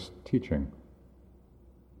first teaching.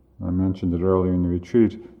 I mentioned it earlier in the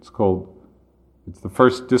retreat. It's the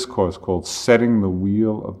first discourse called Setting the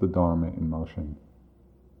Wheel of the Dharma in Motion.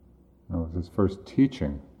 It was his first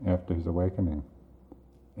teaching after his awakening.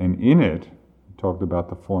 And in it, he talked about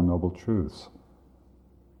the Four Noble Truths.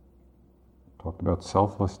 Talked about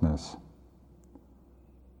selflessness.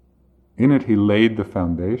 In it, he laid the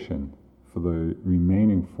foundation for the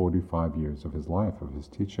remaining 45 years of his life, of his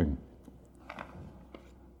teaching.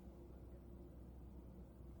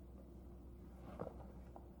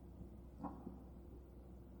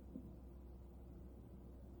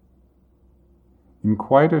 In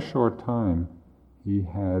quite a short time, he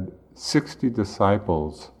had 60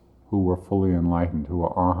 disciples who were fully enlightened, who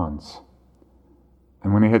were arhants.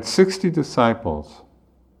 And when he had 60 disciples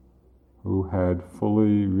who had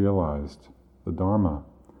fully realized the Dharma,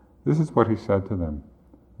 this is what he said to them.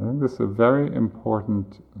 I think this is a very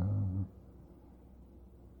important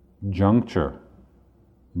juncture,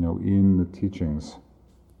 in the teachings.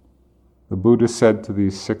 The Buddha said to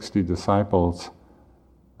these 60 disciples,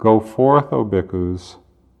 "Go forth, O bhikkhus,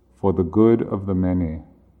 for the good of the many,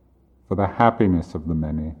 for the happiness of the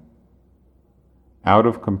many, out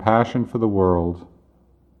of compassion for the world,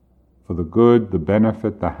 for the good, the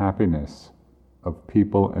benefit, the happiness of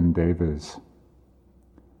people and devas.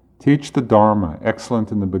 Teach the Dharma,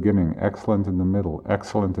 excellent in the beginning, excellent in the middle,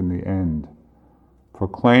 excellent in the end.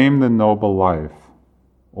 Proclaim the noble life,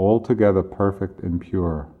 altogether perfect and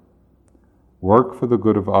pure. Work for the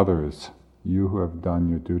good of others, you who have done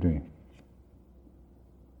your duty."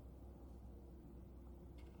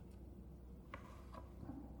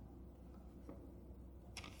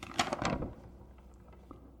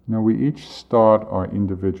 Now we each start our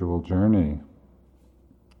individual journey,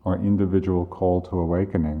 our individual call to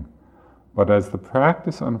awakening, but as the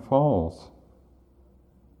practice unfolds,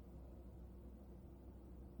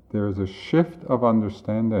 there is a shift of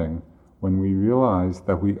understanding when we realize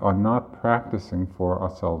that we are not practicing for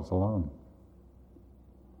ourselves alone.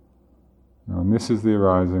 And this is the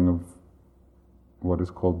arising of what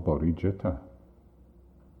is called bodhicitta.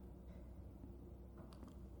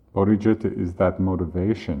 Bodhicitta is that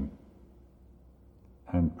motivation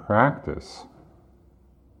and practice,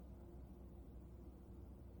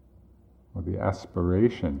 or the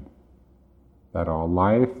aspiration, that our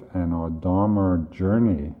life and our Dharma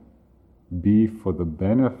journey be for the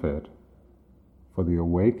benefit, for the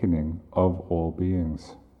awakening of all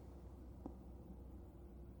beings.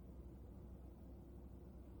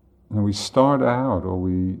 And we start out, or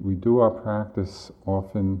we do our practice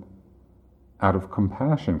often out of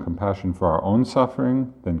compassion for our own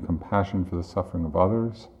suffering, then compassion for the suffering of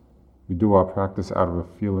others. We do our practice out of a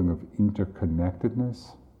feeling of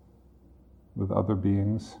interconnectedness with other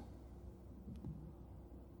beings.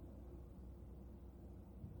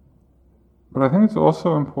 But I think it's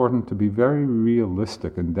also important to be very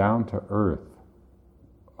realistic and down to earth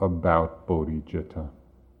about bodhicitta.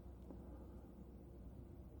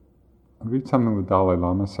 I'll read something the Dalai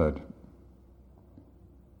Lama said.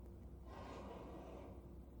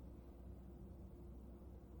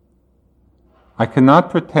 "I cannot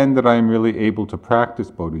pretend that I am really able to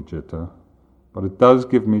practice bodhicitta, but it does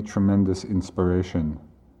give me tremendous inspiration.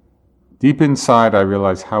 Deep inside, I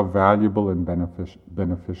realize how valuable and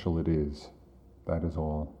beneficial it is. That is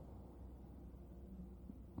all."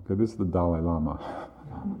 Okay, this is the Dalai Lama.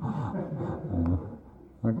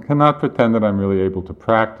 I cannot pretend that I'm really able to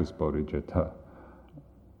practice bodhicitta.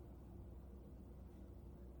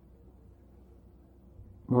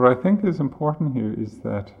 What I think is important here is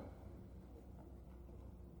that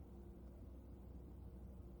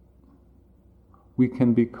we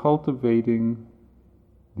can be cultivating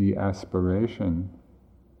the aspiration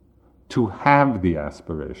to have the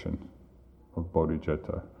aspiration of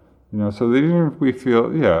bodhicitta. So that even if we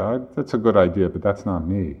feel, that's a good idea, but that's not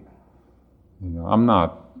me. I'm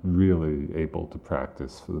not really able to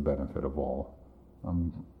practice for the benefit of all.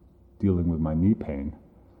 I'm dealing with my knee pain.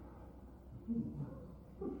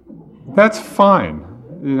 That's fine.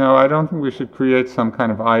 I don't think we should create some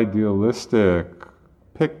kind of idealistic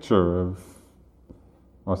picture of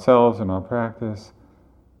ourselves and our practice,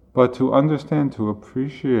 but to understand, to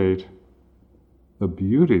appreciate the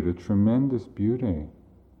beauty, the tremendous beauty,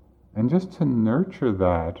 and just to nurture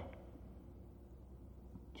that,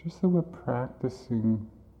 just so we're practicing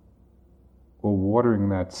or watering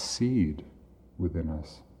that seed within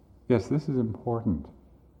us. Yes, this is important.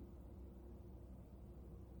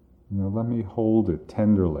 Let me hold it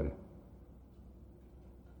tenderly.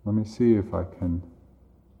 Let me see if I can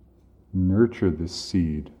nurture this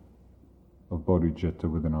seed of bodhicitta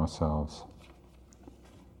within ourselves.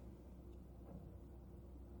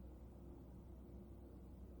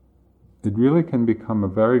 It really can become a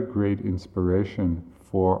very great inspiration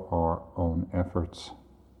for our own efforts.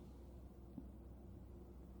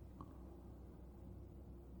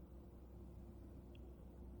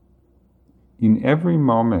 in every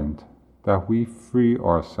moment that we free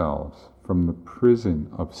ourselves from the prison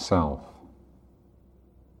of self,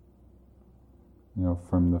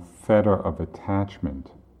 from the fetter of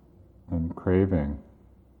attachment and craving,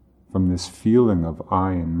 from this feeling of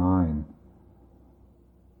I and mine,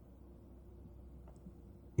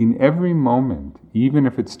 in every moment, even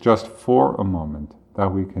if it's just for a moment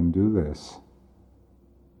that we can do this,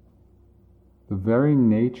 the very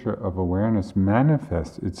nature of awareness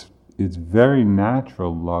manifests its very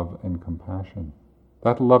natural love and compassion.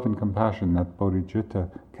 That love and compassion, that bodhicitta,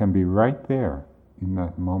 can be right there in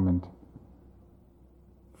that moment,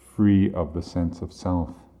 free of the sense of self.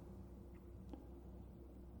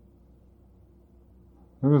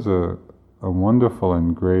 There was a wonderful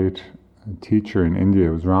and great teacher in India.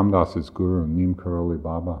 It was Ram Dass's guru, Neem Karoli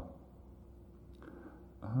Baba,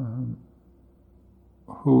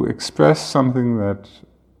 who expressed something that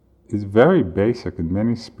is very basic in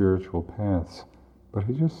many spiritual paths, but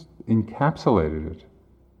he just encapsulated it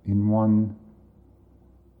in one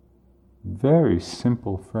very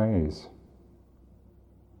simple phrase.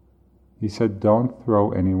 He said, "Don't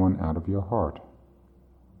throw anyone out of your heart."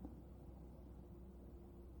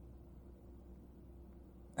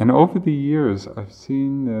 And over the years, I've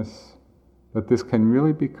seen that this can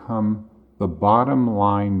really become the bottom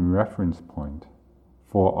line reference point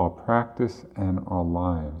for our practice and our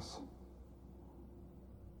lives.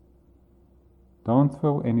 Don't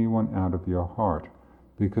throw anyone out of your heart,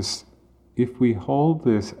 because if we hold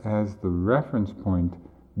this as the reference point,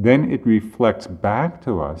 then it reflects back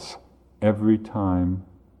to us every time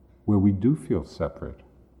where we do feel separate.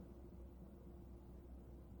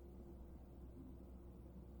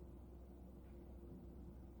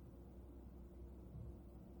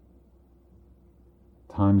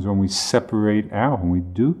 Times when we separate out, when we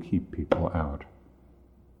do keep people out.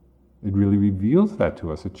 It really reveals that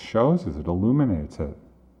to us, it shows us, it illuminates it.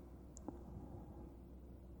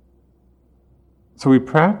 So we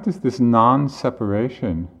practice this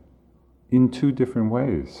non-separation in two different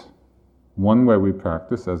ways. One way we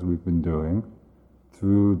practice, as we've been doing,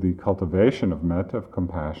 through the cultivation of metta, of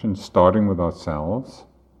compassion, starting with ourselves,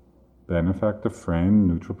 benefactor, friend,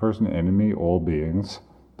 neutral person, enemy, all beings.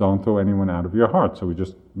 Don't throw anyone out of your heart. So we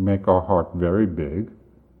just make our heart very big,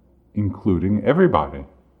 including everybody.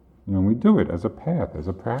 We do it as a path, as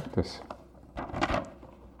a practice.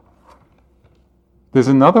 There's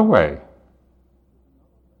another way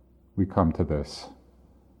we come to this,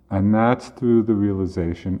 and that's through the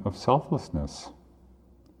realization of selflessness.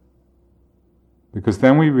 Because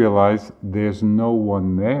then we realize there's no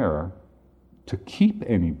one there to keep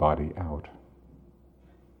anybody out.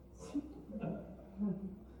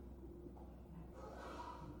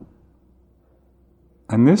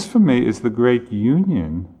 And this, for me, is the great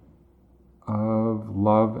union of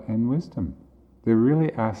love and wisdom. They're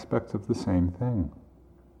really aspects of the same thing.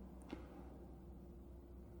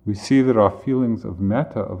 We see that our feelings of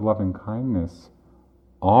metta, of loving kindness,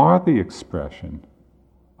 are the expression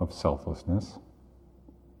of selflessness.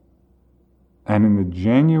 And in the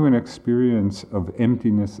genuine experience of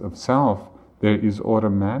emptiness of self, there is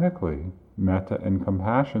automatically metta and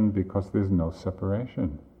compassion because there's no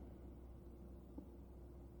separation.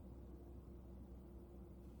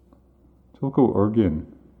 Tulku Urgyen,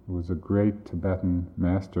 who was a great Tibetan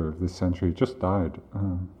master of this century, just died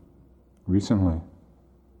recently.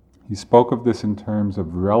 He spoke of this in terms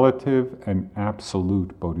of relative and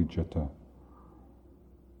absolute bodhicitta.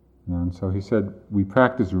 And so he said, we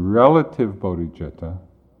practice relative bodhicitta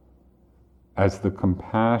as the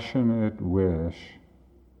compassionate wish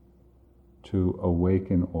to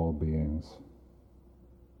awaken all beings.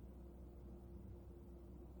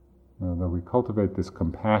 That we cultivate this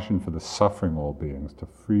compassion for the suffering all beings, to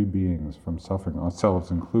free beings from suffering, ourselves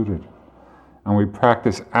included. And we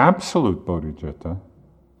practice absolute bodhicitta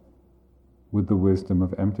with the wisdom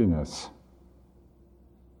of emptiness.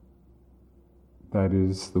 That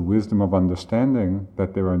is, the wisdom of understanding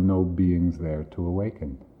that there are no beings there to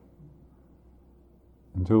awaken.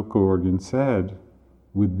 And Tulku Urgyen said,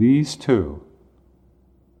 with these two,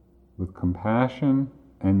 with compassion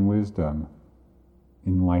and wisdom,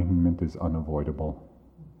 enlightenment is unavoidable.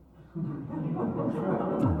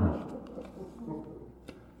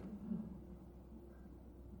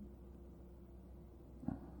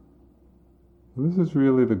 This is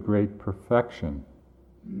really the great perfection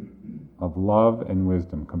of love and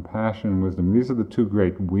wisdom, compassion and wisdom. These are the two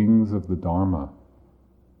great wings of the Dharma.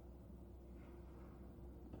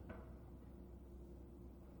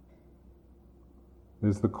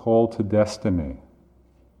 There's the call to destiny,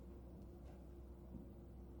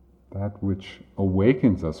 that which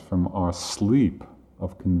awakens us from our sleep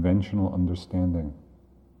of conventional understanding.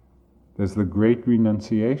 There's the great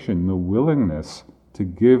renunciation, the willingness to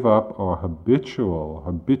give up our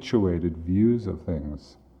habituated views of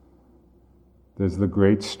things. There's the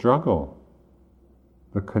great struggle,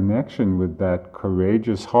 the connection with that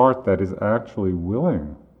courageous heart that is actually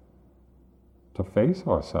willing to face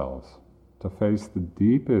ourselves, to face the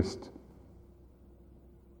deepest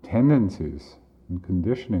tendencies and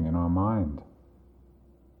conditioning in our mind.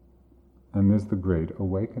 And there's the great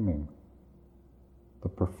awakening, the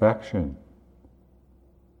perfection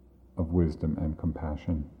of wisdom and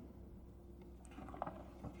compassion.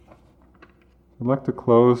 I'd like to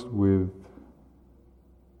close with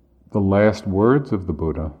the last words of the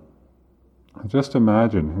Buddha. Just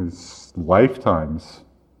imagine his lifetimes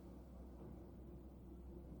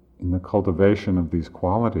in the cultivation of these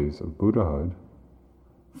qualities of Buddhahood,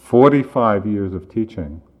 45 years of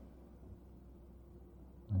teaching.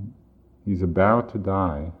 He's about to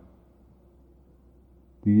die.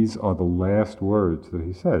 These are the last words that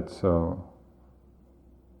he said. So,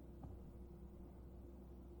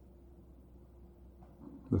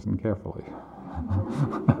 listen carefully.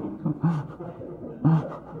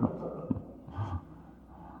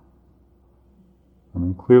 I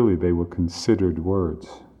mean, clearly they were considered words.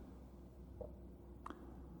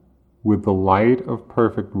 With the light of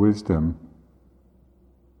perfect wisdom,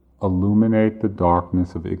 illuminate the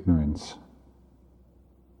darkness of ignorance.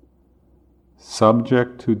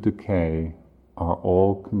 Subject to decay are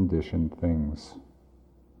all conditioned things.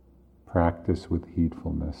 Practice with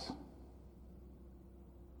heedfulness.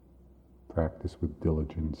 Practice with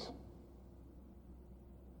diligence.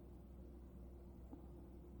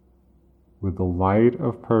 With the light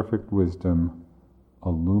of perfect wisdom,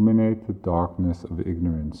 illuminate the darkness of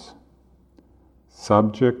ignorance.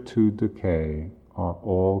 Subject to decay are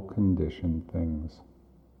all conditioned things.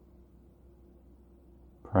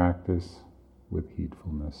 Practice with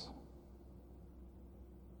heedfulness.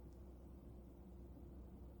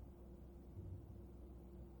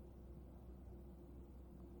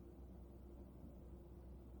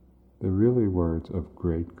 They're really words of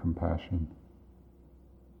great compassion.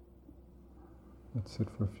 Let's sit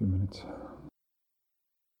for a few minutes.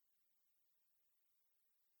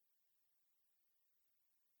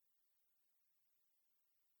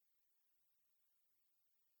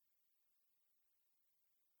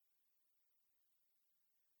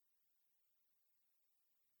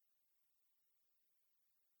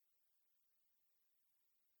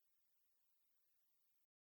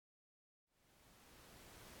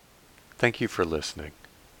 Thank you for listening.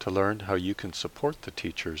 To learn how you can support the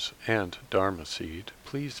teachers and Dharma Seed,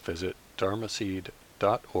 please visit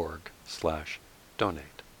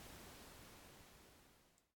dharmaseed.org/donate.